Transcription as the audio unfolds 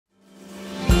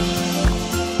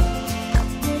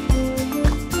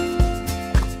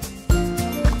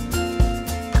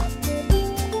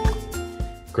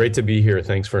Great to be here.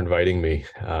 Thanks for inviting me.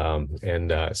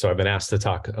 So I've been asked to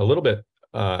talk a little bit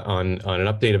on an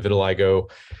update of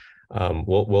vitiligo.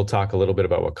 We'll talk a little bit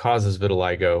about what causes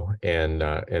vitiligo,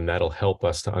 and that'll help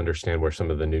us to understand where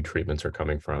some of the new treatments are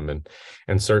coming from.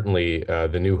 And certainly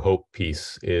the new hope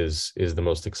piece is the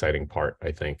most exciting part,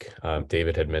 I think.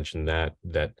 David had mentioned that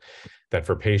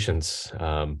for patients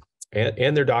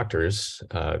and their doctors,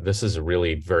 this is a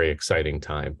really very exciting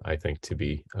time, I think, to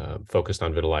be focused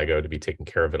on vitiligo, to be taking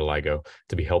care of vitiligo,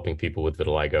 to be helping people with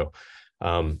vitiligo.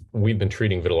 We've been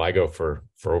treating vitiligo for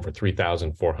over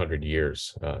 3,400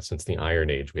 years, since the Iron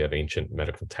Age. We have ancient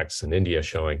medical texts in India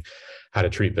showing how to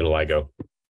treat vitiligo.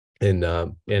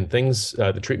 And things,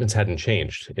 the treatments hadn't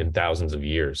changed in thousands of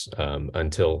years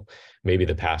until maybe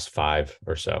the past 5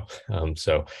 or so.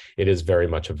 So it is very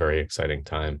much a very exciting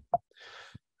time.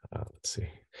 Let's see.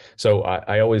 So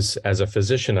I always, as a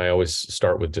physician, I always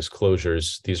start with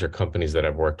disclosures. These are companies that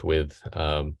I've worked with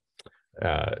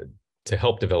to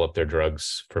help develop their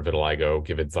drugs for vitiligo,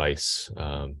 give advice,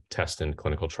 test in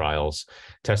clinical trials,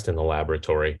 test in the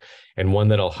laboratory. And one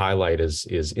that I'll highlight is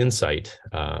Incyte,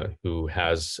 who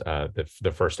has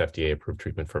the first FDA-approved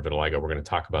treatment for vitiligo. We're going to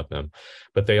talk about them.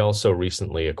 But they also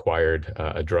recently acquired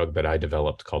a drug that I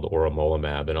developed called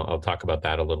auremolimab, and I'll talk about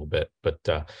that a little bit. But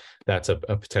that's a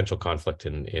potential conflict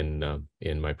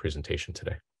in my presentation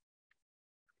today.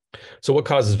 So what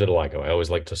causes vitiligo? I always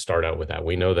like to start out with that.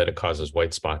 We know that it causes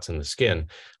white spots in the skin,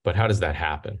 but how does that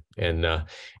happen? And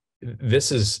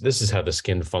this is how the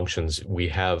skin functions. We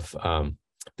have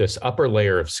this upper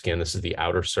layer of skin. This is the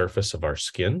outer surface of our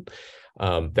skin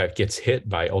that gets hit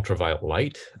by ultraviolet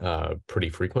light pretty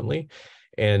frequently.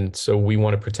 And so we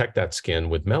want to protect that skin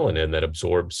with melanin that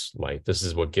absorbs light. This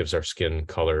is what gives our skin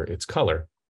its color.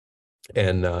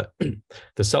 And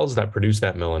the cells that produce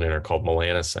that melanin are called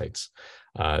melanocytes.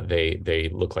 They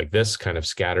look like this, kind of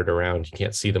scattered around. You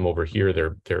can't see them over here.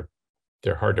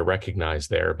 They're hard to recognize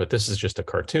there, but this is just a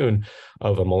cartoon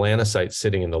of a melanocyte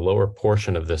sitting in the lower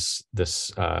portion of this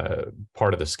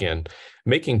part of the skin,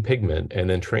 making pigment and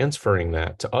then transferring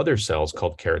that to other cells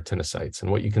called keratinocytes.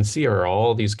 And what you can see are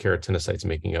all these keratinocytes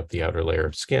making up the outer layer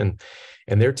of skin,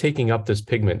 and they're taking up this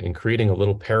pigment and creating a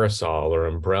little parasol or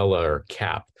umbrella or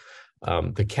cap.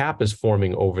 The cap is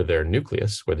forming over their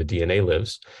nucleus where the DNA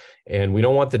lives. And we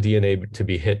don't want the DNA to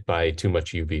be hit by too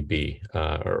much UVB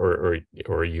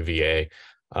or UVA.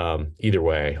 Either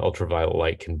way, ultraviolet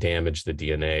light can damage the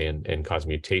DNA and cause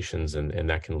mutations, and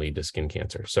that can lead to skin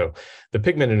cancer. So the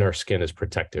pigment in our skin is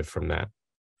protective from that.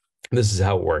 This is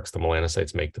how it works. The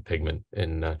melanocytes make the pigment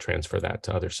and transfer that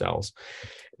to other cells.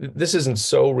 This isn't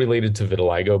so related to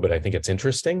vitiligo, but I think it's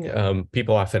interesting.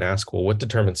 People often ask, well, what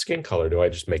determines skin color? Do I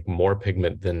just make more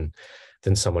pigment than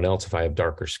someone else if I have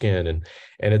darker skin? And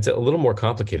it's a little more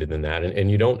complicated than that. And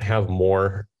you don't have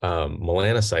more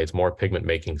melanocytes, more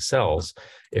pigment-making cells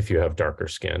if you have darker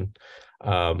skin.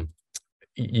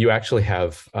 You actually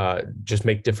have just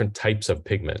make different types of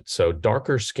pigment. So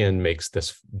darker skin makes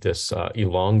this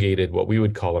elongated, what we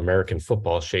would call American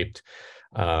football-shaped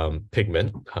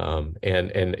pigment, and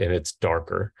it's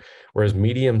darker, whereas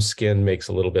medium skin makes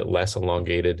a little bit less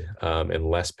elongated and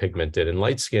less pigmented, and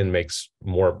light skin makes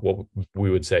more what we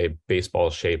would say baseball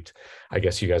shaped, I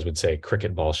guess you guys would say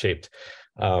cricket ball shaped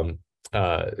melanin,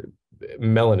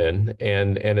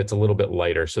 and it's a little bit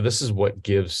lighter. So this is what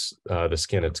gives the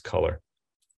skin its color.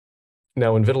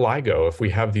 Now in vitiligo, if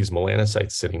we have these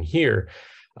melanocytes sitting here,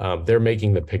 they're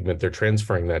making the pigment, they're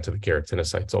transferring that to the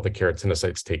keratinocytes. All the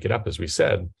keratinocytes take it up, as we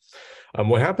said.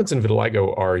 What happens in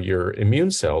vitiligo are your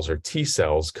immune cells, or T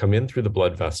cells, come in through the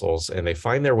blood vessels and they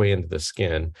find their way into the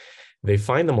skin. They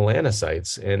find the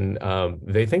melanocytes and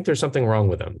they think there's something wrong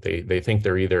with them. They think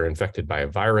they're either infected by a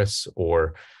virus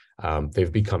or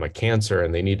they've become a cancer,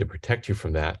 and they need to protect you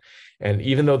from that. And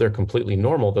even though they're completely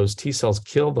normal, those T cells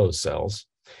kill those cells.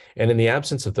 And in the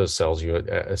absence of those cells, you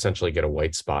essentially get a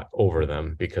white spot over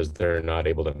them because they're not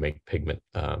able to make pigment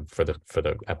for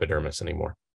the epidermis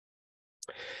anymore.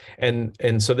 And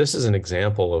so this is an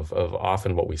example of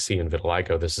often what we see in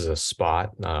vitiligo. This is a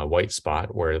spot, white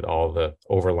spot, where all the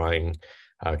overlying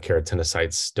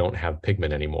keratinocytes don't have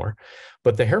pigment anymore.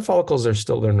 But the hair follicles are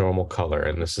still their normal color,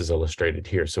 and this is illustrated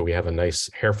here. So we have a nice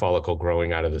hair follicle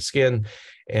growing out of the skin,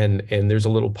 and there's a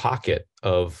little pocket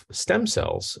of stem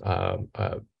cells,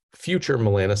 future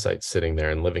melanocytes sitting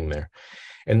there and living there.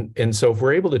 And so if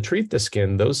we're able to treat the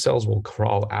skin, those cells will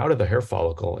crawl out of the hair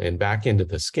follicle and back into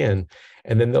the skin,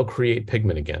 and then they'll create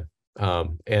pigment again.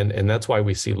 And that's why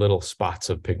we see little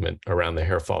spots of pigment around the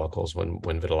hair follicles when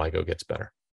vitiligo gets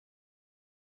better.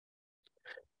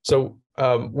 So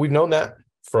we've known that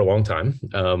for a long time.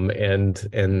 And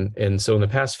so in the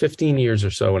past 15 years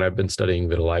or so, when I've been studying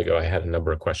vitiligo, I had a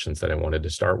number of questions that I wanted to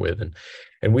start with.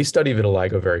 And we study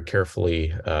vitiligo very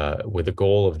carefully with the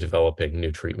goal of developing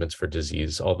new treatments for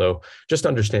disease, although just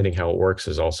understanding how it works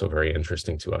is also very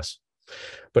interesting to us.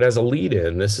 But as a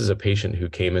lead-in, this is a patient who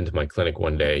came into my clinic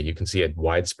one day. You can see he had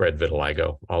widespread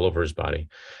vitiligo all over his body.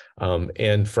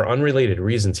 And for unrelated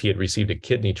reasons, he had received a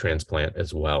kidney transplant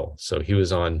as well. So he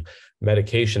was on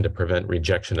medication to prevent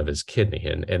rejection of his kidney,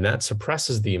 and that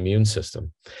suppresses the immune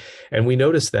system. And we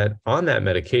noticed that on that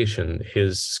medication,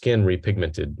 his skin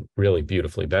repigmented really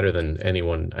beautifully, better than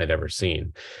anyone I'd ever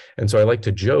seen. And so I like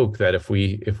to joke that if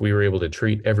we were able to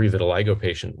treat every vitiligo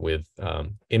patient with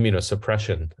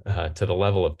immunosuppression to the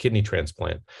level of kidney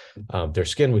transplant, their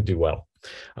skin would do well.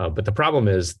 But the problem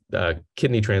is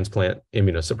kidney transplant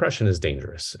immunosuppression is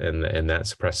dangerous, and that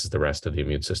suppresses the rest of the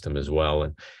immune system as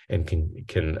well, and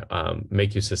can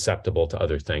make you susceptible to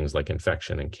other things like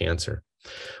infection and cancer.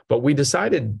 But we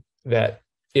decided that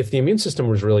if the immune system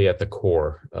was really at the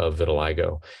core of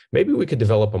vitiligo, maybe we could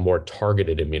develop a more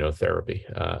targeted immunotherapy,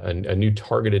 a new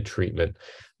targeted treatment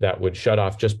that would shut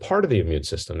off just part of the immune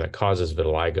system that causes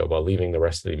vitiligo while leaving the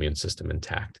rest of the immune system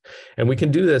intact. And we can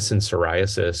do this in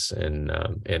psoriasis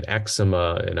and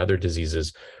eczema and other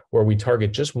diseases where we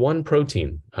target just one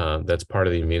protein that's part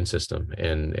of the immune system,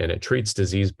 and it treats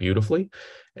disease beautifully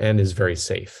and is very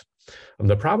safe.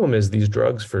 The problem is these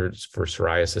drugs for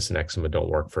psoriasis and eczema don't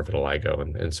work for vitiligo,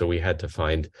 and so we had to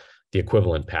find the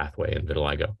equivalent pathway in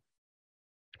vitiligo.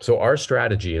 So our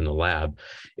strategy in the lab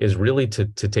is really to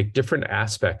take different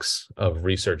aspects of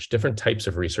research, different types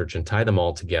of research, and tie them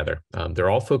all together. They're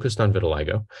all focused on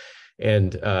vitiligo.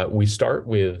 And we start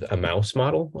with a mouse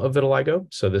model of vitiligo.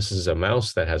 So this is a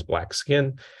mouse that has black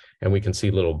skin, and we can see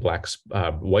little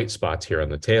white spots here on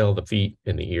the tail, the feet,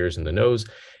 and the ears, and the nose.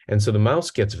 And so the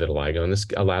mouse gets vitiligo, and this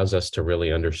allows us to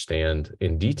really understand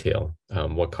in detail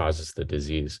what causes the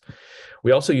disease.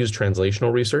 We also use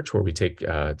translational research where we take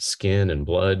skin and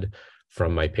blood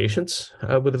from my patients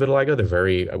with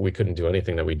vitiligo. We couldn't do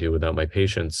anything that we do without my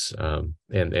patients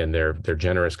and their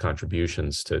generous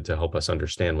contributions to help us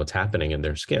understand what's happening in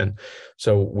their skin.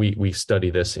 So we study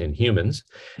this in humans.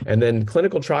 And then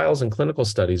clinical trials and clinical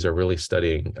studies are really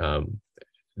studying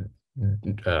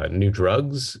new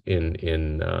drugs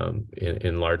in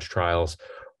large trials,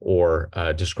 or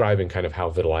describing kind of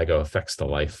how vitiligo affects the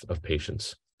life of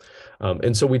patients.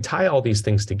 And so we tie all these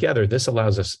things together. This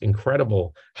allows us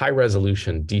incredible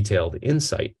high-resolution, detailed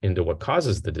insight into what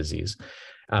causes the disease,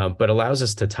 but allows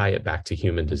us to tie it back to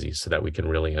human disease so that we can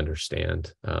really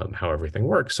understand how everything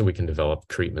works, so we can develop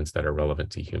treatments that are relevant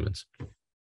to humans.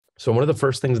 So one of the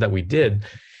first things that we did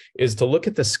is to look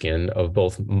at the skin of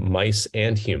both mice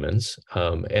and humans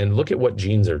and look at what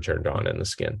genes are turned on in the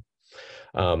skin.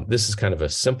 This is kind of a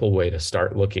simple way to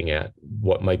start looking at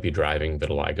what might be driving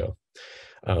vitiligo.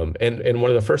 And one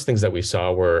of the first things that we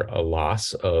saw were a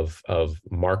loss of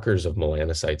markers of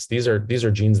melanocytes. These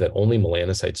are genes that only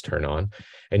melanocytes turn on,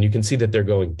 and you can see that they're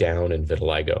going down in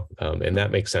vitiligo. And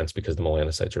that makes sense because the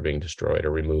melanocytes are being destroyed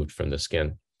or removed from the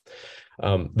skin.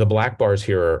 The black bars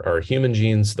here are human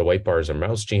genes, the white bars are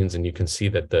mouse genes, and you can see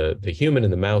that the human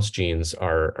and the mouse genes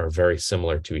are very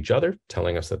similar to each other,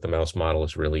 telling us that the mouse model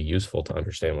is really useful to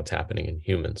understand what's happening in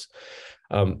humans.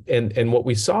 And what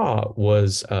we saw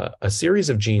was a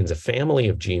series of genes, a family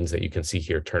of genes that you can see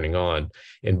here turning on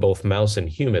in both mouse and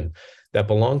human that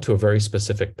belong to a very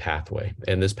specific pathway.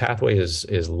 And this pathway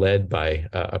is led by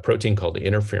a protein called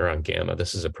interferon gamma.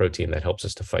 This is a protein that helps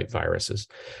us to fight viruses.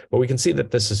 But we can see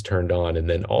that this is turned on, and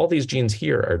then all these genes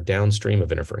here are downstream of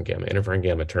interferon gamma. Interferon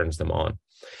gamma turns them on.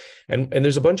 And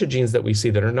there's a bunch of genes that we see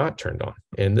that are not turned on.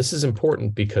 And this is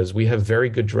important because we have very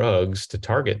good drugs to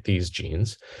target these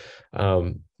genes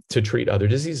to treat other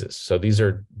diseases. So these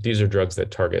are drugs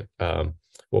that target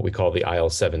what we call the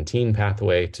IL-17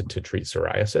 pathway to treat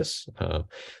psoriasis.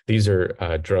 These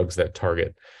are drugs that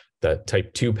target the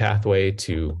type 2 pathway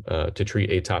to treat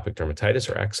atopic dermatitis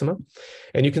or eczema.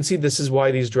 And you can see this is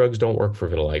why these drugs don't work for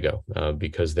vitiligo,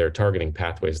 because they're targeting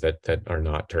pathways that are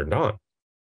not turned on.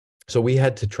 So we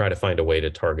had to try to find a way to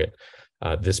target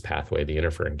this pathway, the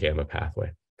interferon gamma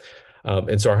pathway.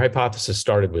 And so our hypothesis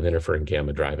started with interferon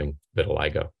gamma driving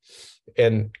vitiligo.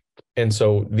 And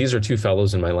so these are two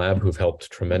fellows in my lab who've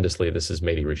helped tremendously. This is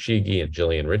Mehdi Rashigi and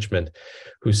Jillian Richmond,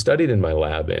 who studied in my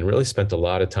lab and really spent a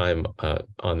lot of time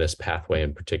on this pathway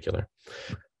in particular.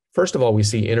 First of all, we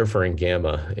see interferon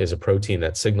gamma is a protein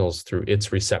that signals through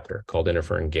its receptor called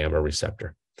interferon gamma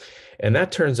receptor. And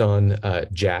that turns on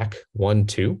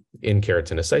JAK1/2 in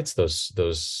keratinocytes,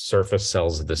 those surface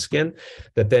cells of the skin,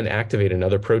 that then activate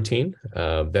another protein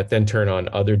that then turn on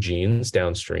other genes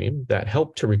downstream that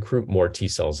help to recruit more T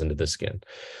cells into the skin.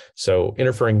 So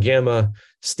interferon gamma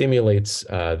stimulates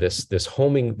these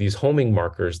homing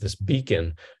markers, this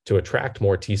beacon, to attract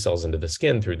more T cells into the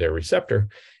skin through their receptor,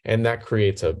 and that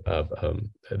creates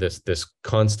this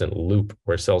constant loop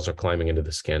where cells are climbing into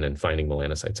the skin and finding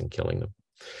melanocytes and killing them.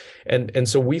 And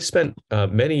so we spent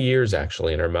many years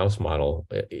actually in our mouse model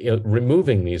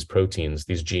removing these proteins,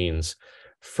 these genes,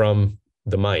 from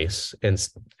the mice and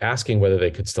asking whether they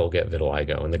could still get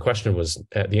vitiligo. And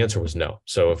the answer was no.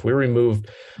 So if we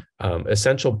removed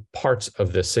essential parts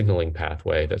of this signaling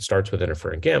pathway that starts with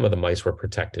interferon gamma, the mice were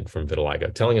protected from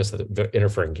vitiligo, telling us that the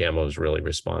interferon gamma was really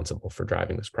responsible for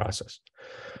driving this process.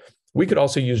 We could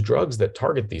also use drugs that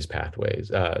target these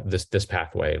pathways, this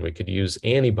pathway, and we could use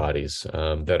antibodies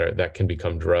that can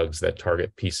become drugs that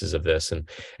target pieces of this. And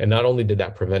not only did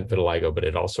that prevent vitiligo, but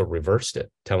it also reversed it,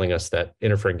 telling us that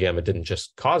interferon gamma didn't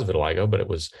just cause vitiligo, but it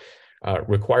was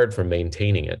required for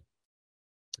maintaining it.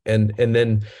 And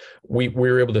then we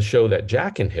were able to show that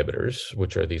JAK inhibitors,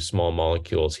 which are these small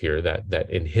molecules here that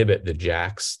inhibit the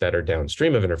JAKs that are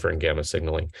downstream of interferon gamma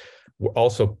signaling,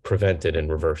 also prevented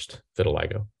and reversed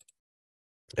vitiligo.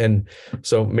 And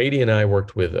so Mady and I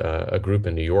worked with a group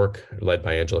in New York led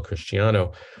by Angela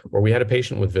Cristiano, where we had a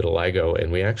patient with vitiligo,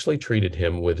 and we actually treated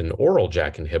him with an oral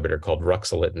JAK inhibitor called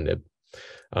ruxolitinib.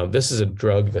 This is a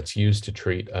drug that's used to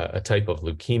treat a type of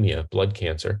leukemia, blood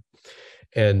cancer.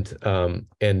 And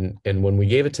when we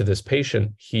gave it to this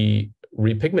patient, he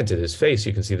repigmented his face.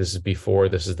 You can see this is before,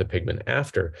 this is the pigment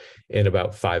after, in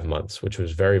about 5 months, which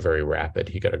was very, very rapid.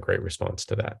 He got a great response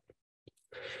to that.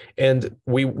 And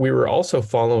we were also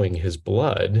following his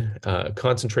blood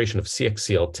concentration of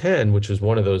CXCL10, which is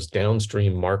one of those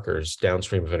downstream markers,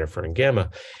 downstream of interferon gamma.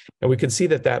 And we could see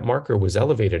that that marker was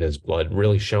elevated in his blood,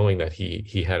 really showing that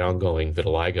he had ongoing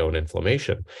vitiligo and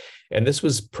inflammation. And this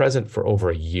was present for over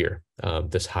a year,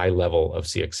 this high level of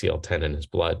CXCL10 in his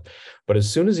blood. But as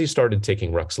soon as he started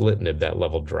taking ruxolitinib, that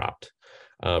level dropped.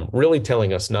 Really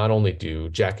telling us not only do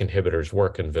JAK inhibitors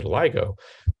work in vitiligo,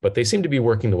 but they seem to be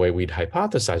working the way we'd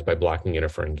hypothesized by blocking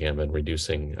interferon gamma and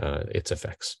reducing its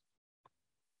effects.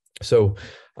 So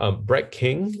Brett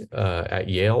King at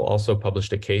Yale also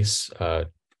published a case of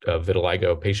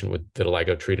vitiligo, a patient with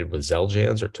vitiligo treated with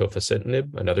Xeljanz or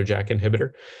tofacitinib, another JAK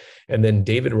inhibitor. And then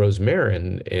David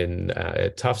Rose-Marin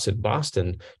at Tufts in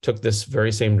Boston took this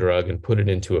very same drug and put it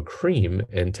into a cream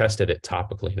and tested it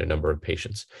topically in a number of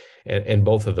patients. And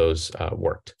both of those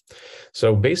worked.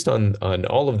 So based on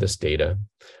all of this data,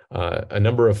 a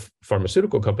number of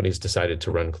pharmaceutical companies decided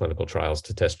to run clinical trials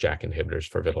to test JAK inhibitors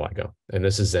for vitiligo. And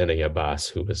this is Zena Abbas,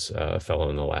 who was a fellow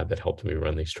in the lab that helped me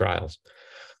run these trials.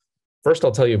 First,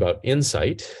 I'll tell you about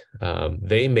Incyte.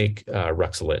 They make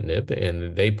ruxolitinib,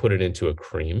 and they put it into a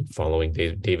cream following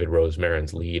David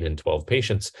Rose-Marin's lead in 12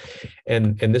 patients.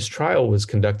 And this trial was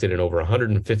conducted in over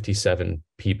 157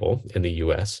 people in the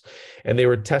US, and they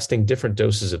were testing different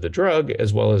doses of the drug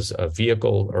as well as a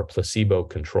vehicle or placebo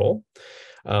control.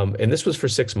 And this was for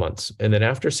 6 months. And then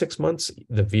after 6 months,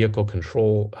 the vehicle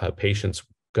control patients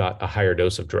got a higher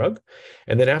dose of drug.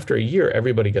 And then after a year,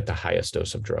 everybody got the highest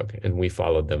dose of drug. And we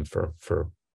followed them for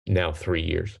now 3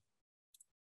 years.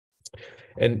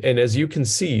 And as you can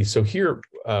see, so here,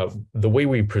 the way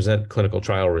we present clinical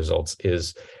trial results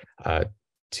is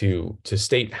to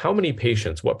state how many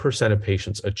patients, what percent of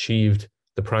patients achieved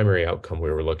the primary outcome we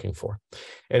were looking for.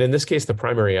 And in this case, the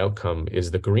primary outcome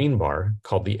is the green bar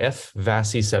called the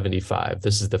F-VASI 75.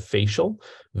 This is the facial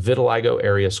vitiligo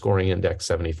area scoring index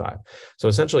 75. So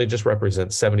essentially it just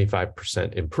represents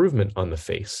 75% improvement on the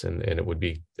face. And it would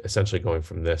be essentially going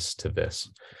from this to this.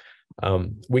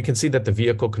 We can see that the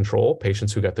vehicle control,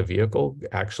 patients who got the vehicle,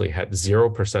 actually had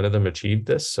 0% of them achieved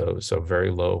this. So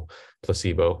very low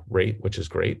placebo rate, which is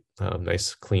great.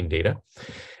 Nice, clean data.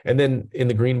 And then in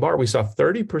the green bar, we saw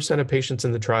 30% of patients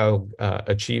in the trial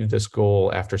achieved this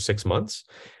goal after 6 months,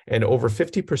 and over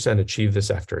 50% achieved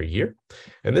this after a year.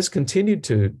 And this continued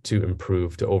to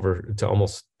improve to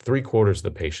almost 3/4 of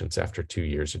the patients after 2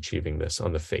 years achieving this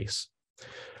on the face.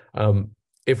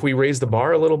 If we raised the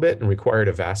bar a little bit and required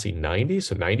a VASI 90,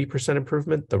 so 90%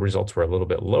 improvement, the results were a little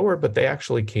bit lower, but they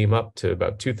actually came up to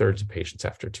about 2/3 of patients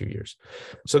after 2 years.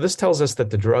 So this tells us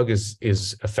that the drug is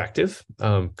effective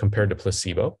compared to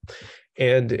placebo.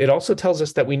 And it also tells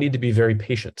us that we need to be very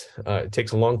patient. It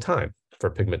takes a long time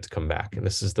for pigment to come back. And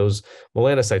this is those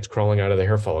melanocytes crawling out of the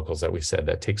hair follicles that we said,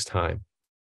 that takes time.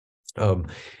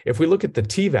 If we look at the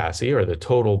T-VASI, or the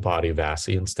total body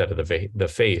VASI, instead of the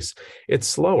face, it's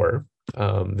slower.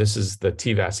 This is the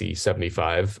T-VASI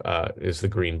 75 is the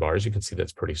green bars. You can see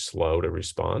that's pretty slow to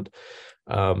respond.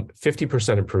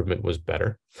 50% improvement was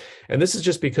better. And this is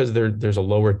just because there's a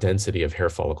lower density of hair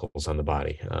follicles on the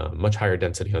body, much higher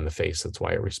density on the face. That's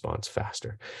why it responds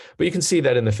faster. But you can see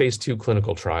that in the phase 2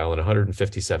 clinical trial in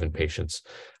 157 patients,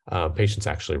 patients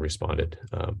actually responded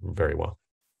very well.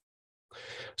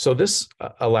 So this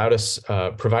allowed us,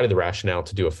 provided the rationale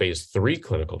to do a phase 3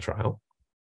 clinical trial.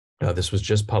 This was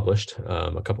just published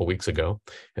a couple of weeks ago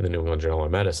in the New England Journal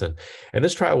of Medicine. And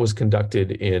this trial was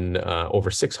conducted in over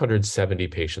 670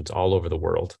 patients all over the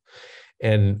world.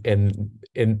 And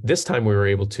this time we were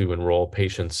able to enroll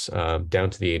patients down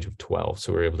to the age of 12.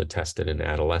 So we were able to test it in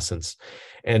adolescents.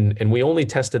 And we only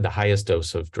tested the highest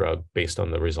dose of drug based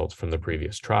on the results from the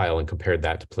previous trial and compared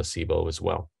that to placebo as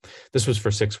well. This was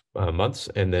for 6 months,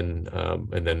 and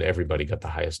then everybody got the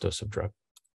highest dose of drug.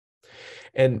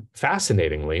 And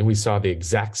fascinatingly, we saw the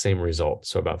exact same result.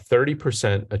 So about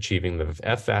 30% achieving the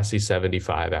F-VASI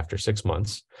 75 after 6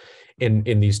 months.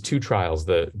 In these 2 trials,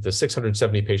 the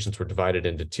 670 patients were divided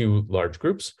into 2 large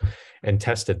groups and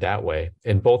tested that way.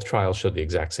 And both trials showed the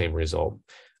exact same result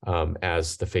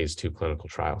as the phase 2 clinical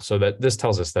trial. So that this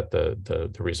tells us that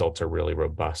the results are really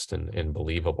robust and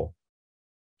believable.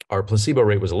 Our placebo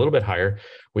rate was a little bit higher.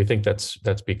 We think that's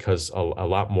because a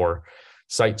lot more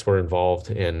sites were involved,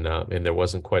 and there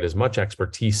wasn't quite as much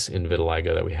expertise in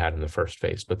vitiligo that we had in the first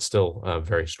phase, but still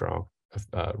very strong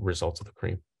results of the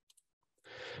cream.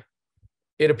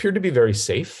 It appeared to be very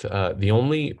safe. The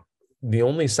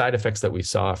only side effects that we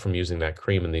saw from using that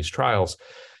cream in these trials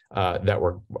that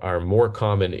are more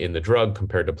common in the drug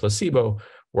compared to placebo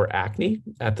were acne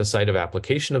at the site of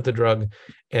application of the drug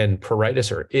and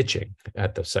pruritus or itching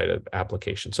at the site of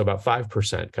application. So about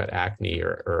 5% got acne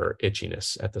or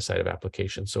itchiness at the site of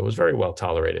application. So it was very well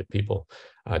tolerated. People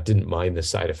didn't mind the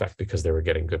side effect because they were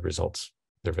getting good results,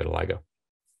 their vitiligo.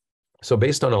 So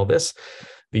based on all this,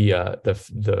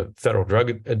 the Federal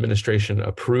Drug Administration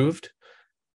approved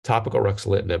topical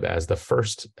ruxolitinib as the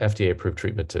first FDA-approved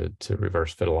treatment to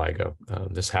reverse vitiligo.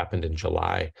 This happened in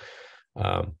July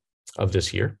of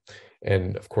this year.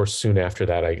 And of course, soon after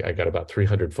that, I got about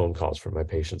 300 phone calls from my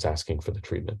patients asking for the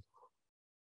treatment.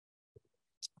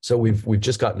 So we've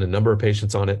just gotten a number of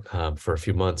patients on it for a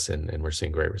few months, and we're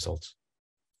seeing great results.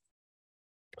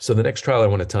 So the next trial I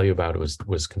want to tell you about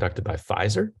was conducted by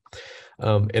Pfizer.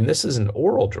 And this is an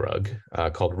oral drug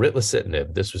called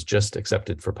ritlecitinib. This was just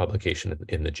accepted for publication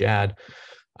in the JAD,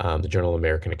 the Journal of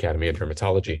American Academy of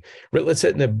Dermatology.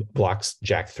 Ritlecitinib blocks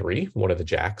JAK3, one of the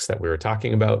JAKs that we were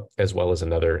talking about, as well as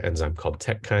another enzyme called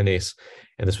TEC kinase.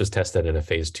 And this was tested in a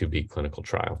phase 2b clinical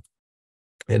trial.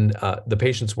 And the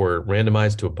patients were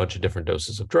randomized to a bunch of different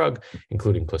doses of drug,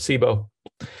 including placebo.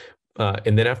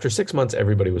 And then after 6 months,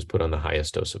 everybody was put on the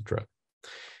highest dose of drug.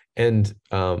 And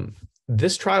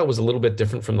this trial was a little bit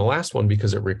different from the last one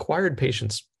because it required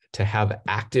patients to have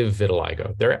active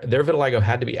vitiligo. Their vitiligo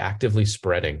had to be actively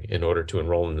spreading in order to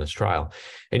enroll in this trial.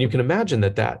 And you can imagine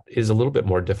that is a little bit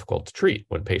more difficult to treat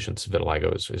when patients'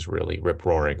 vitiligo is really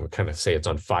rip-roaring. We kind of say it's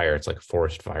on fire. It's like a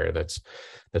forest fire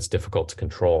that's difficult to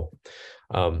control.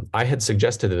 I had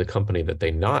suggested to the company that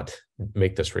they not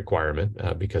make this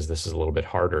requirement because this is a little bit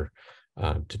harder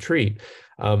to treat.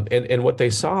 And what they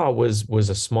saw was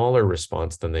a smaller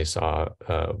response than they saw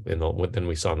than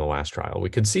we saw in the last trial. We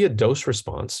could see a dose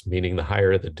response, meaning the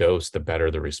higher the dose, the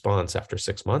better the response after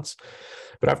 6 months.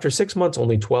 But after 6 months,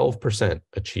 only 12%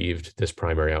 achieved this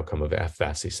primary outcome of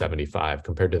F-VASI 75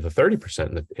 compared to the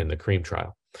 30% in the cream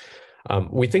trial.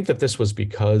 We think that this was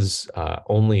because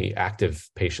only active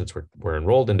patients were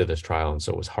enrolled into this trial, and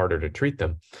so it was harder to treat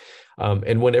them.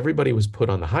 And when everybody was put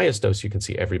on the highest dose, you can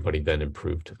see everybody then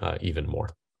improved even more.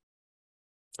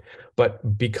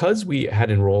 But because we had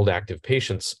enrolled active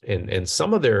patients and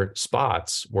some of their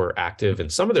spots were active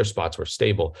and some of their spots were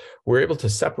stable, we're able to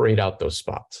separate out those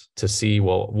spots to see,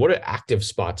 well, what do active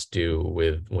spots do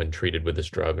when treated with this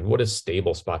drug, and what do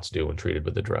stable spots do when treated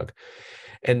with the drug?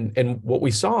 And what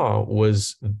we saw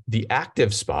was the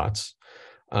active spots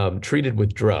treated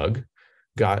with drug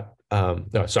got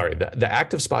the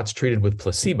active spots treated with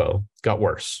placebo got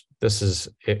worse. This is,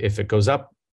 if it goes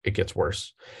up, it gets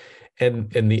worse.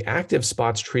 And the active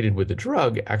spots treated with the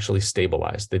drug actually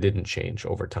stabilized. They didn't change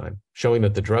over time, showing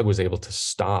that the drug was able to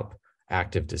stop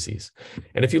active disease.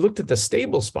 And if you looked at the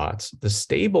stable spots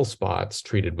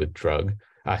treated with drug,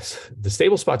 the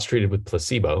stable spots treated with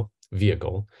placebo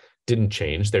vehicle didn't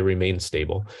change. They remained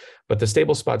stable, but the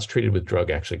stable spots treated with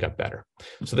drug actually got better.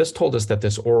 So this told us that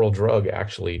this oral drug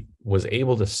actually was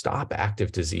able to stop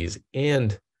active disease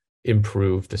and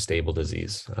improve the stable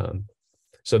disease.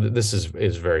 So this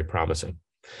is very promising.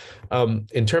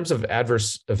 In terms of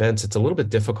adverse events, it's a little bit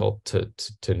difficult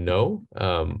to know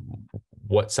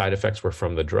what side effects were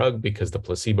from the drug, because the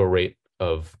placebo rate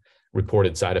of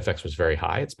reported side effects was very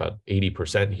high. It's about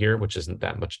 80% here, which isn't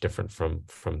that much different from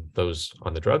those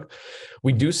on the drug.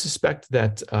 We do suspect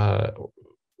that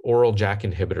oral JAK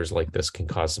inhibitors like this can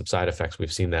cause some side effects.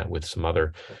 We've seen that with some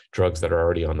other drugs that are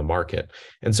already on the market.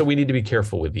 And so we need to be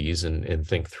careful with these and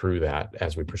think through that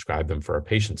as we prescribe them for our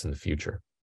patients in the future.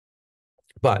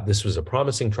 But this was a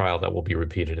promising trial that will be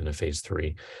repeated in a phase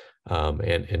 3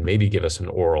 and maybe give us an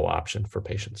oral option for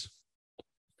patients.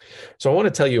 So I want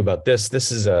to tell you about this.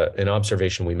 This is an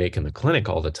observation we make in the clinic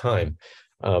all the time.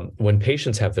 When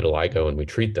patients have vitiligo and we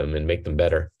treat them and make them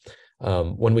better,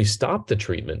 when we stop the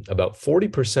treatment, about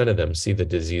 40% of them see the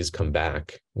disease come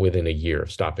back within a year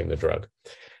of stopping the drug.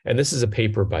 And this is a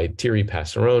paper by Thierry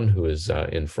Passeron, who is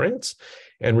in France,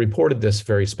 and reported this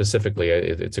very specifically.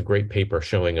 It's a great paper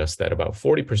showing us that about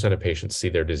 40% of patients see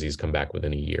their disease come back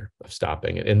within a year of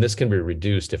stopping it. And this can be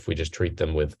reduced if we just treat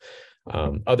them with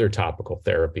other topical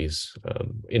therapies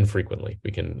infrequently. We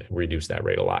can reduce that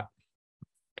rate a lot.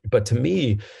 But to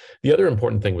me, the other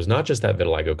important thing was not just that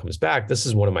vitiligo comes back. This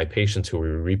is one of my patients who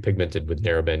were repigmented with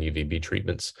Narrabeen UVB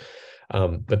treatments.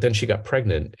 But then she got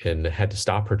pregnant and had to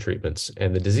stop her treatments.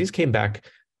 And the disease came back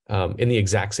in the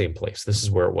exact same place. This is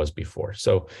where it was before.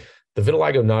 So the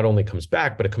vitiligo not only comes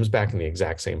back, but it comes back in the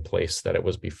exact same place that it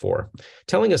was before,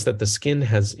 telling us that the skin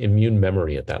has immune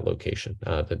memory at that location.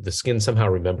 That the skin somehow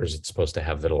remembers it's supposed to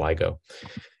have vitiligo.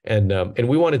 And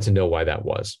we wanted to know why that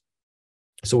was.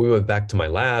 So we went back to my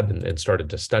lab and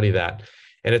started to study that.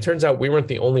 And it turns out we weren't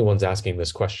the only ones asking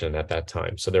this question at that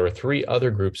time. So there were 3 other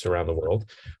groups around the world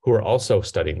who were also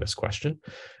studying this question.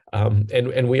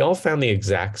 And we all found the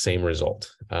exact same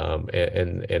result.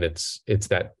 And it's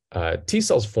that T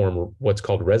cells form what's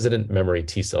called resident memory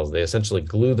T cells. They essentially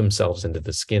glue themselves into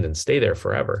the skin and stay there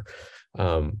forever,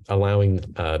 allowing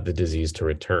the disease to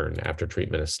return after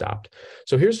treatment is stopped.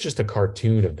 So here's just a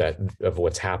cartoon of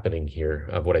what's happening here,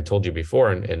 of what I told you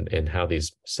before, and how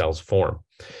these cells form.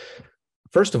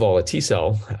 First of all, a T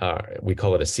cell, we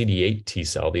call it a CD8 T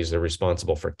cell. These are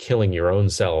responsible for killing your own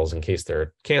cells in case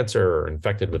they're cancer or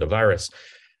infected with a virus.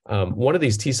 One of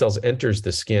these T cells enters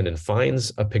the skin and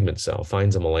finds a pigment cell,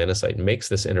 finds a melanocyte, and makes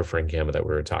this interferon gamma that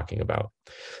we were talking about.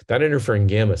 That interferon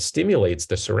gamma stimulates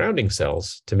the surrounding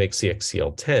cells to make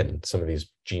CXCL10, some of these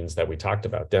genes that we talked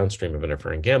about downstream of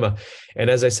interferon gamma. And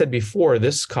as I said before,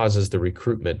 this causes the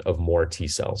recruitment of more T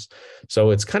cells. So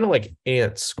it's kind of like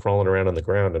ants crawling around on the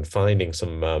ground and finding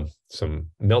some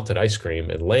melted ice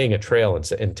cream and laying a trail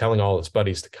and telling all its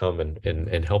buddies to come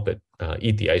and help it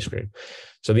eat the ice cream.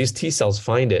 So these T cells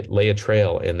find it, lay a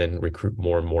trail, and then recruit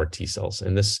more and more T cells.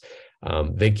 And this,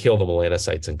 they kill the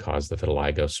melanocytes and cause the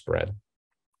vitiligo spread.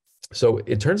 So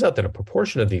it turns out that a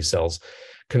proportion of these cells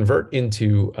convert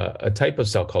into a type of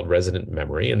cell called resident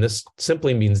memory. And this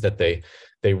simply means that they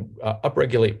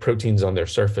upregulate proteins on their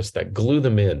surface that glue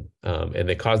them in, and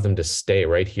they cause them to stay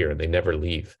right here and they never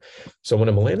leave. So when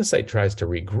a melanocyte tries to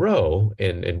regrow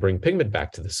and bring pigment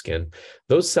back to the skin,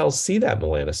 those cells see that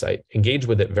melanocyte, engage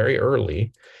with it very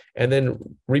early, and then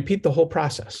repeat the whole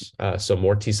process. So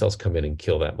more T cells come in and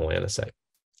kill that melanocyte.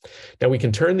 Now we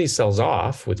can turn these cells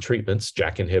off with treatments,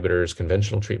 JAK inhibitors,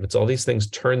 conventional treatments. All these things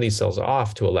turn these cells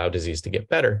off to allow disease to get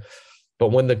better. But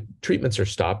when the treatments are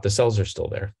stopped, the cells are still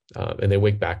there, and they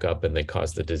wake back up and they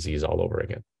cause the disease all over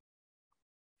again.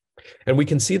 And we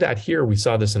can see that here. We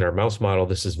saw this in our mouse model.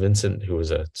 This is Vincent, who was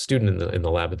a student in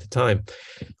the lab at the time.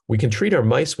 We can treat our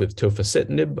mice with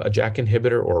tofacitinib, a JAK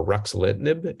inhibitor, or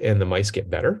ruxolitinib, and the mice get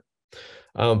better.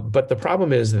 But the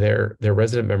problem is their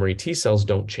resident memory T cells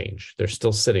don't change. They're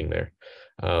still sitting there.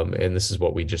 And this is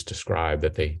what we just described,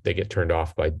 that they get turned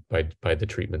off by the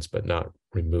treatments, but not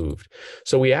removed.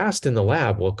 So we asked in the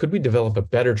lab, well, could we develop a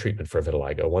better treatment for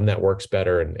vitiligo, one that works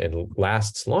better and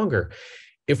lasts longer,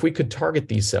 if we could target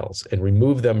these cells and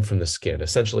remove them from the skin,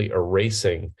 essentially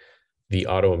erasing the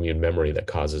autoimmune memory that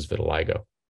causes vitiligo?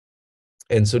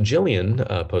 And so Jillian,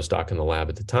 a postdoc in the lab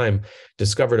at the time,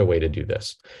 discovered a way to do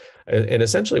this. And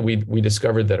essentially, we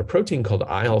discovered that a protein called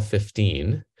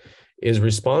IL-15 is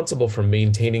responsible for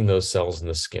maintaining those cells in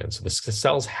the skin. So the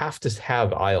cells have to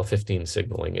have IL-15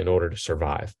 signaling in order to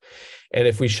survive. And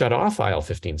if we shut off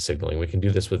IL-15 signaling, we can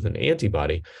do this with an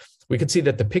antibody. We can see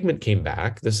that the pigment came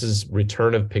back. This is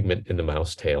return of pigment in the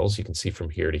mouse tails. You can see from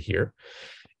here to here.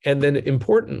 And then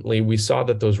importantly, we saw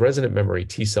that those resident memory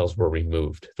T cells were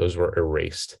removed. Those were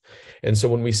erased. And so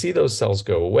when we see those cells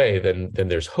go away, then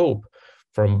there's hope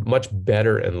for much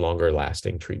better and longer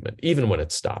lasting treatment, even when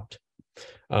it's stopped.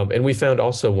 And we found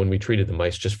also when we treated the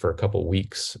mice just for a couple of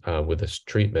weeks with this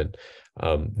treatment,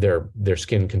 their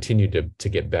skin continued to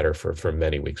get better for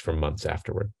many weeks, for months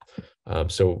afterward.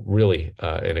 So really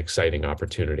an exciting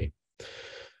opportunity.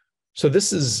 So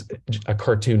this is a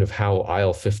cartoon of how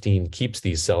IL-15 keeps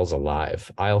these cells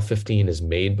alive. IL-15 is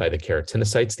made by the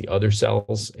keratinocytes, the other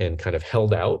cells, and kind of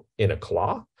held out in a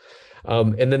claw.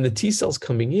 And then the T cells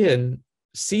coming in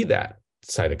see that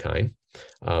cytokine,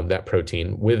 that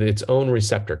protein, with its own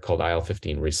receptor called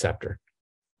IL-15 receptor.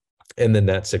 And then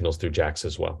that signals through JAKs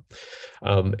as well.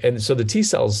 And so the T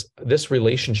cells, this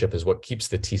relationship is what keeps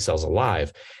the T cells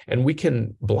alive. And we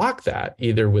can block that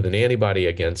either with an antibody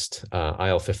against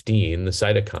IL-15, the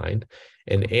cytokine.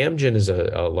 And Amgen is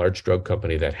a large drug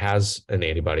company that has an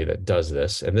antibody that does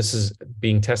this. And this is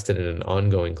being tested in an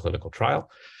ongoing clinical trial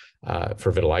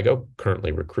for vitiligo,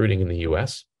 currently recruiting in the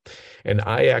US. And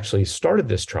I actually started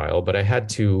this trial, but I had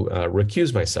to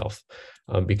recuse myself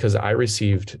because I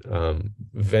received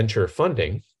venture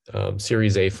funding,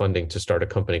 Series A funding, to start a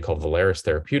company called Villaris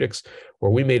Therapeutics,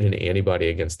 where we made an antibody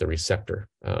against the receptor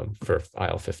for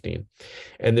IL-15.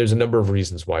 And there's a number of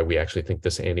reasons why we actually think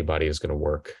this antibody is going to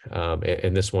work,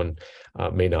 and this one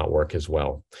may not work as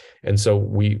well. And so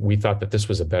we thought that this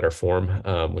was a better form,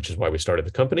 which is why we started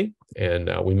the company.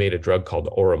 And we made a drug called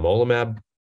auremolimab.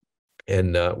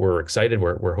 And we're excited.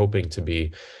 We were hoping to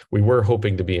be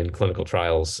in clinical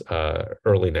trials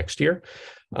early next year.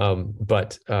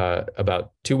 But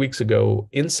about 2 weeks ago,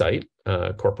 Incyte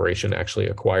Corporation actually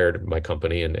acquired my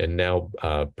company and now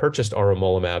purchased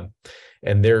auremolimab,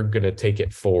 and they're going to take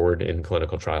it forward in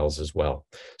clinical trials as well.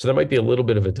 So there might be a little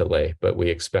bit of a delay, but we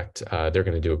expect they're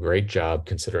going to do a great job,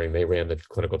 considering they ran the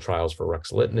clinical trials for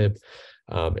ruxolitinib,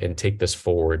 and take this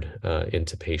forward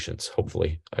into patients,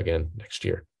 hopefully again next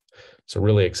year. So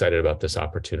really excited about this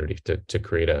opportunity to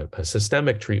create a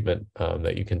systemic treatment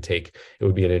that you can take. It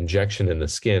would be an injection in the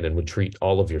skin and would treat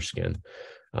all of your skin,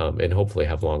 and hopefully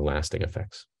have long-lasting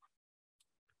effects.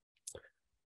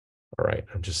 All right,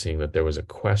 I'm just seeing that there was a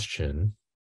question,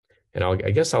 and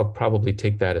I guess I'll probably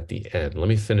take that at the end. Let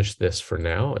me finish this for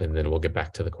now, and then we'll get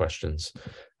back to the questions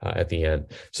at the end.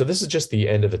 So this is just the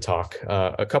end of the talk.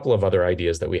 A couple of other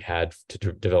ideas that we had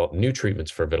to develop new treatments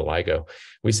for vitiligo.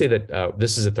 We say that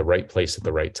this is at the right place at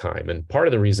the right time. And part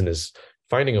of the reason is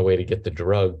finding a way to get the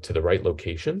drug to the right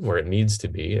location where it needs to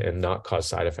be and not cause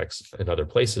side effects in other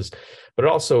places. But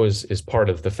it also is part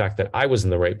of the fact that I was in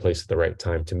the right place at the right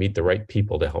time to meet the right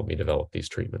people to help me develop these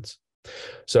treatments.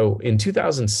 So in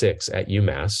 2006 at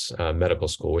UMass Medical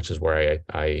School, which is where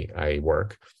I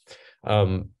work,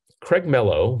 Craig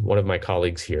Mello, one of my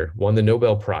colleagues here, won the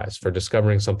Nobel Prize for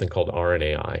discovering something called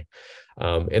RNAi.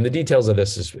 And the details of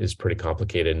this is pretty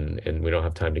complicated, and we don't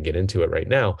have time to get into it right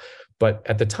now. But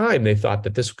at the time, they thought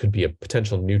that this could be a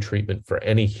potential new treatment for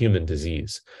any human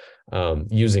disease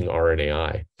using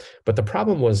RNAi. But the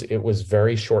problem was it was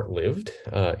very short-lived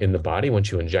in the body.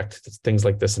 Once you inject things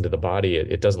like this into the body,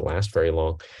 it doesn't last very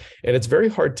long. And it's very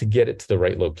hard to get it to the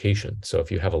right location. So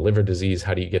if you have a liver disease,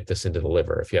 how do you get this into the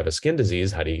liver? If you have a skin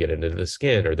disease, how do you get it into the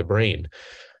skin or the brain?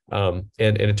 And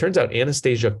it turns out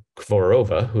Anastasia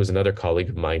Kvorova, who is another colleague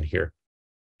of mine here,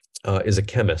 is a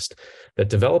chemist that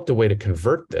developed a way to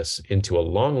convert this into a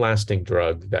long-lasting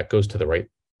drug that goes to the right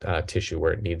tissue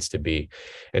where it needs to be.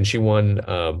 And she won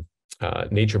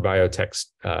Nature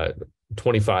Biotech's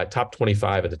top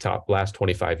 25 of the last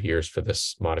 25 years for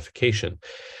this modification,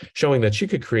 showing that she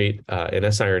could create an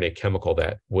siRNA chemical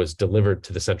that was delivered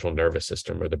to the central nervous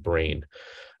system or the brain.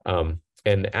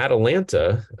 And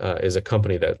Atalanta is a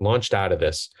company that launched out of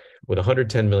this with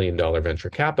 $110 million venture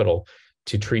capital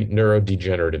to treat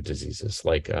neurodegenerative diseases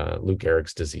like Lou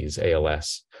Gehrig's disease,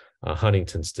 ALS,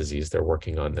 Huntington's disease. They're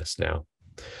working on this now.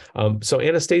 So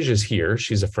Anastasia's here.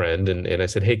 She's a friend. And I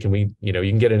said, hey, can we, you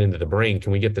can get it into the brain.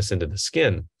 Can we get this into the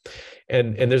skin?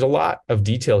 And there's a lot of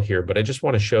detail here, but I just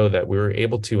want to show that we were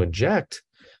able to inject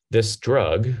this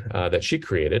drug that she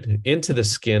created into the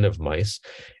skin of mice,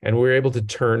 and we were able to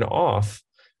turn off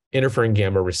interferon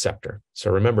gamma receptor.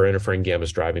 So remember, interferon gamma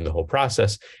is driving the whole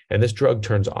process, and this drug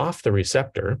turns off the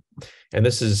receptor. And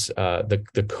this is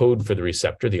the code for the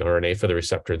receptor, the RNA for the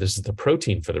receptor. This is the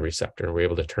protein for the receptor, and we're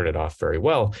able to turn it off very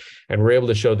well. And we're able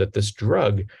to show that this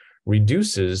drug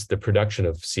reduces the production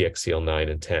of CXCL9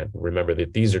 and 10. Remember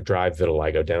that these drive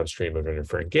vitiligo downstream of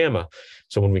interferon gamma.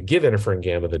 So when we give interferon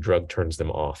gamma, the drug turns them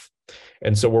off.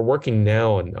 And so we're working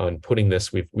now on putting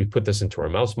this, we've put this into our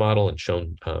mouse model and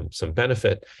shown some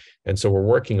benefit. And so we're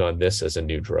working on this as a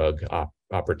new drug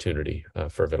opportunity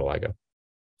for vitiligo.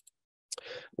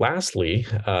 Lastly,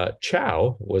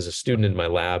 Chow was a student in my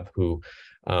lab who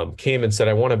came and said,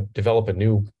 I want to develop a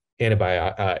new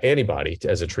antibody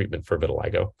as a treatment for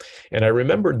vitiligo. And I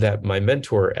remembered that my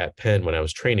mentor at Penn, when I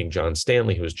was training, John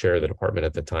Stanley, who was chair of the department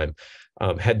at the time,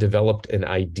 had developed an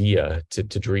idea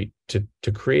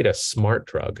to create a smart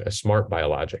drug, a smart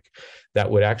biologic that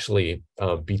would actually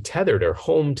be tethered or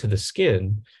home to the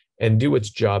skin and do its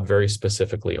job very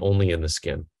specifically only in the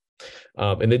skin.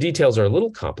 And the details are a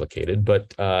little complicated,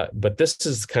 but this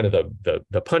is kind of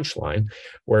the punchline,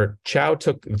 where Chow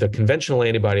took the conventional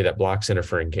antibody that blocks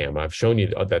interferon gamma. I've shown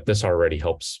you that this already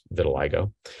helps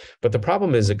vitiligo, but the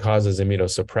problem is it causes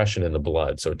immunosuppression in the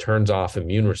blood, so it turns off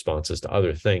immune responses to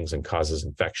other things and causes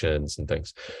infections and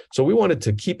things. So we wanted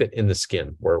to keep it in the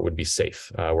skin where it would be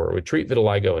safe, where it would treat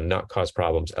vitiligo and not cause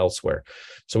problems elsewhere.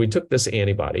 So we took this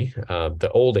antibody, the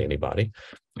old antibody,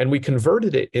 and we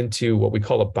converted it into what we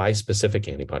call a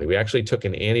bispecific antibody. We actually took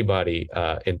an antibody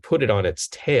and put it on its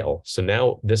tail. So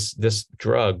now this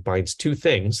drug binds two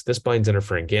things. This binds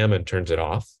interferon gamma and turns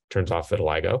off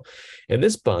vitiligo. And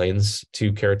this binds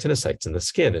to keratinocytes in the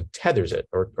skin and tethers it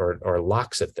or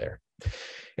locks it there.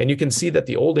 And you can see that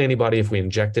the old antibody, if we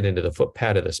inject it into the foot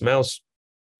pad of this mouse,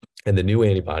 and the new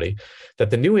antibody,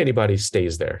 that the new antibody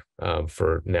stays there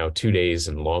for now 2 days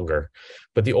and longer.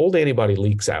 But the old antibody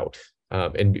leaks out.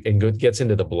 And gets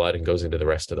into the blood and goes into the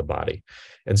rest of the body.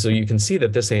 And so you can see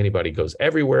that this antibody goes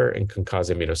everywhere and can cause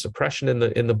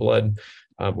immunosuppression in the blood,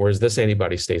 whereas this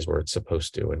antibody stays where it's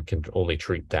supposed to and can only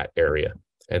treat that area.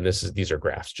 And these are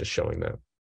graphs just showing that.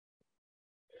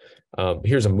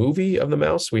 Here's a movie of the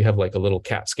mouse. We have like a little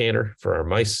CAT scanner for our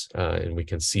mice, and we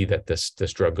can see that this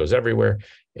drug goes everywhere,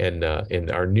 and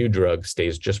our new drug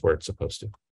stays just where it's supposed to.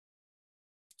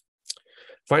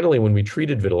 Finally, when we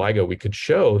treated vitiligo, we could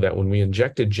show that when we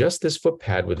injected just this foot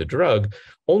pad with the drug,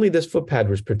 only this foot pad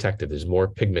was protected. There's more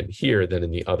pigment here than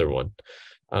in the other one,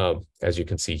 as you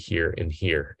can see here and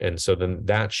here. And so then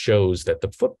that shows that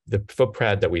the foot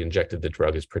pad that we injected the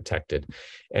drug is protected.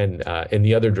 And in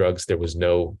the other drugs, there was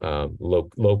no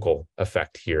local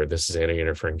effect here. This is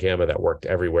anti-interferon gamma that worked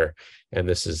everywhere. And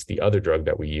this is the other drug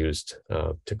that we used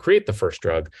to create the first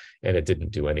drug, and it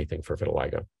didn't do anything for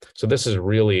vitiligo. So this is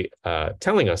really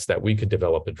telling us that we could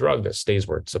develop a drug that stays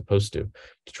where it's supposed to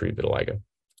treat vitiligo.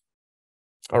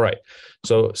 All right,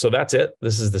 so that's it.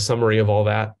 This is the summary of all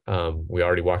that. We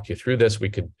already walked you through this. We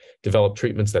could develop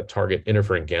treatments that target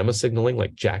interferon gamma signaling,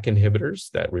 like JAK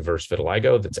inhibitors that reverse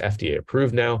vitiligo, that's FDA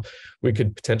approved now. We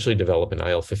could potentially develop an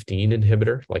IL-15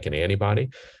 inhibitor, like an antibody,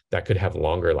 that could have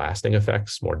longer lasting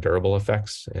effects, more durable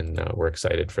effects, and we're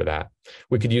excited for that.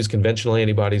 We could use conventional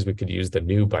antibodies. We could use the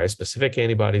new bispecific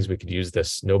antibodies. We could use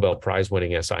this Nobel Prize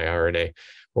winning siRNA.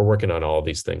 We're working on all of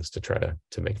these things to try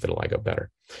to make vitiligo better.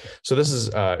 So this is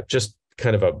just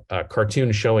kind of a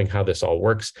cartoon showing how this all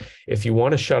works. If you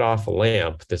want to shut off a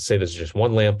lamp, let's say there's just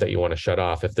one lamp that you want to shut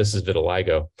off, if this is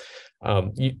vitiligo,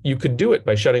 you could do it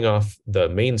by shutting off the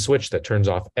main switch that turns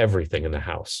off everything in the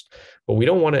house. But we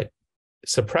don't want to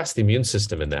suppress the immune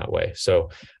system in that way. So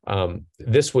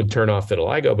this would turn off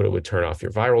vitiligo, but it would turn off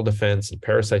your viral defense and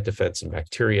parasite defense and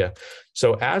bacteria.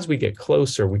 So as we get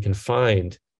closer, we can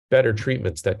find better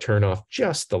treatments that turn off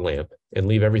just the lamp and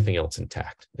leave everything else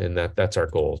intact. And that's our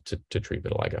goal to treat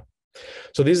vitiligo.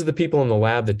 So these are the people in the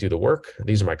lab that do the work.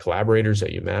 These are my collaborators at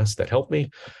UMass that help me.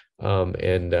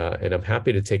 And I'm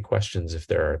happy to take questions if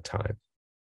there are time.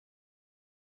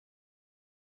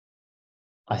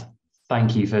 I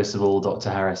thank you, first of all, Dr.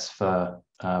 Harris, for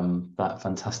that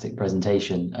fantastic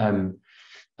presentation.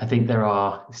 I think there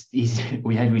are,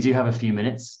 we do have a few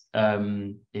minutes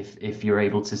if you're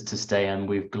able to stay, and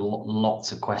we've got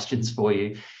lots of questions for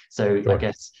you. So sure. I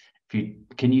guess,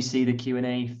 can you see the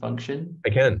Q&A function? I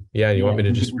can, yeah. You want me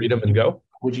to just read them and go?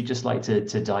 Would you just like to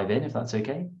dive in, if that's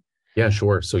okay? Yeah,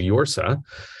 sure. So Yorsa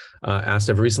asked,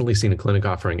 I've recently seen a clinic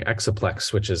offering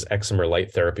Exaplex, which is excimer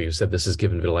light therapy, who said this has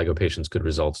given vitiligo patients good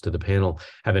results. To the panel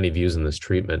have any views in this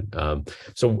treatment?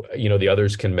 So, the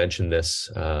others can mention this,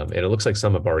 and it looks like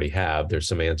some have already have. There's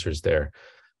some answers there.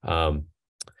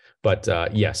 But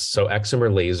yes, so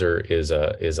excimer laser is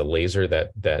a laser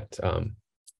that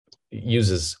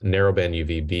uses narrowband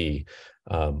UVB.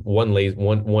 One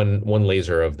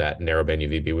laser of that narrowband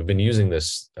UVB. We've been using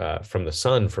this from the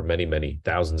sun for many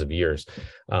thousands of years,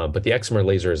 but the excimer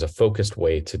laser is a focused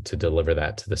way to deliver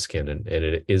that to the skin, and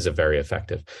it is a very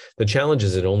effective. The challenge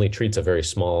is it only treats a very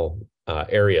small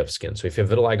area of skin. So if you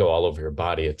have vitiligo all over your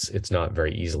body, it's not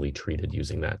very easily treated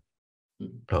using that.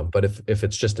 But if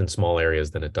it's just in small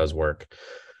areas, then it does work.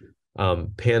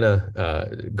 Panna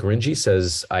Grinji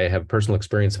says, I have personal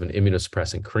experience of an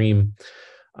immunosuppressant cream,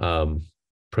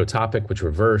 Protopic, which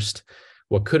reversed.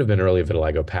 what could have been early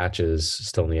vitiligo patches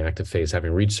still in the active phase.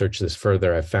 Having researched this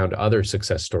further, I've found other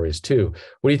success stories too.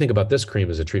 What do you think about this cream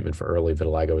as a treatment for early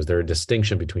vitiligo? Is there a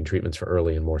distinction between treatments for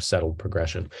early and more settled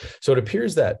progression? So it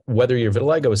appears that whether your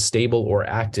vitiligo is stable or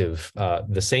active,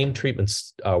 the same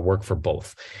treatments work for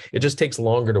both. It just takes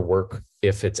longer to work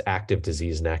if it's active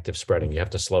disease and active spreading. You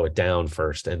have to slow it down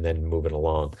first and then move it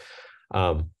along.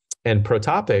 And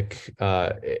Protopic,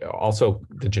 also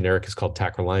the generic is called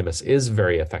tacrolimus, is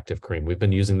very effective cream. We've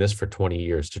been using this for 20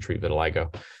 years to treat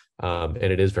vitiligo, and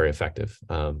it is very effective.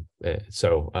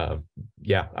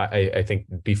 Yeah, I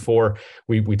think before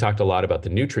we talked a lot about the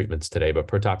new treatments today, but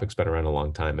Protopic's been around a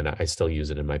long time, and I still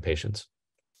use it in my patients.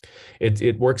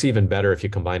 It works even better if you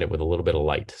combine it with a little bit of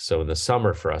light. So in the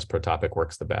summer for us, Protopic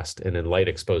works the best, and in light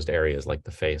exposed areas like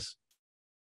the face.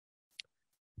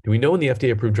 Do we know when the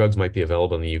FDA-approved drugs might be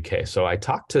available in the UK? So I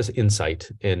talked to Insight,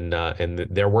 and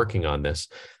they're working on this.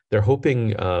 They're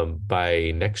hoping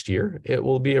by next year it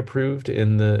will be approved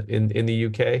in the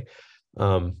UK,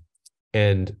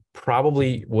 and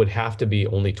probably would have to be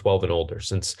only 12 and older,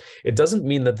 since it doesn't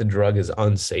mean that the drug is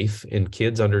unsafe in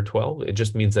kids under 12. It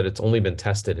just means that it's only been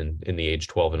tested in the age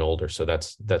 12 and older. So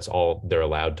that's all they're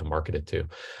allowed to market it to.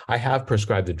 I have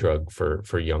prescribed the drug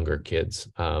for younger kids,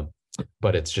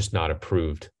 but it's just not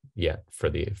approved yet for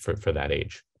that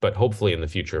age. But hopefully in the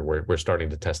future, we're starting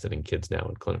to test it in kids now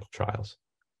in clinical trials.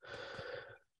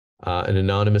 An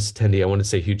anonymous attendee, I want to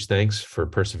say huge thanks for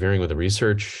persevering with the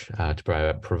research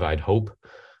to provide hope.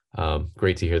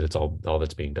 Great to hear that's all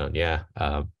that's being done. Yeah,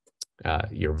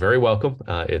 you're very welcome.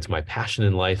 It's my passion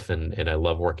in life, and I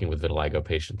love working with vitiligo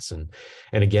patients. And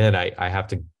again, I have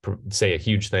to say a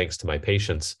huge thanks to my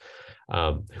patients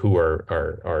who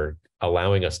are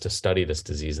allowing us to study this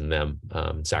disease in them,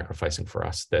 sacrificing for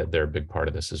us. They're a big part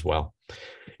of this as well.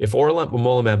 If oral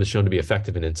molimab is shown to be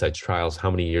effective in Insight's trials,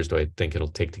 how many years do I think it'll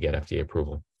take to get FDA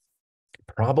approval?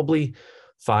 Probably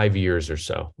 5 years or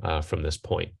so from this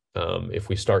point. If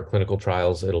we start clinical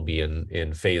trials, it'll be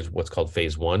in what's called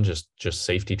phase 1, just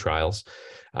safety trials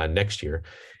next year.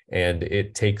 And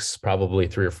it takes probably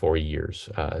 3 or 4 years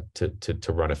to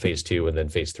run a phase 2 and then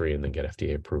phase 3 and then get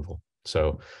FDA approval.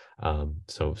 So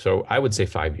I would say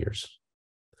 5 years.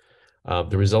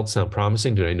 The results sound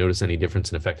promising. Did I notice any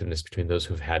difference in effectiveness between those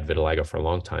who've had vitiligo for a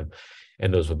long time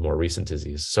and those with more recent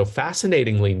disease? So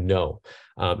fascinatingly, no.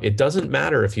 It doesn't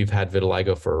matter if you've had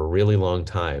vitiligo for a really long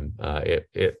time.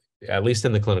 At least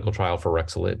in the clinical trial for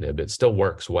ruxolitinib, it still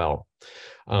works well.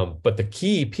 But the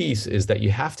key piece is that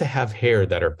you have to have hair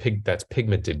that's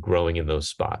pigmented growing in those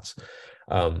spots.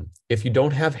 If you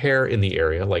don't have hair in the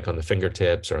area, like on the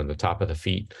fingertips or on the top of the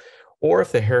feet, or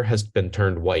if the hair has been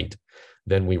turned white,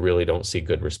 then we really don't see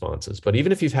good responses. But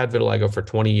even if you've had vitiligo for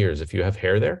 20 years, if you have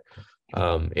hair there,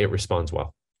 it responds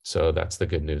well. So that's the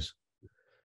good news.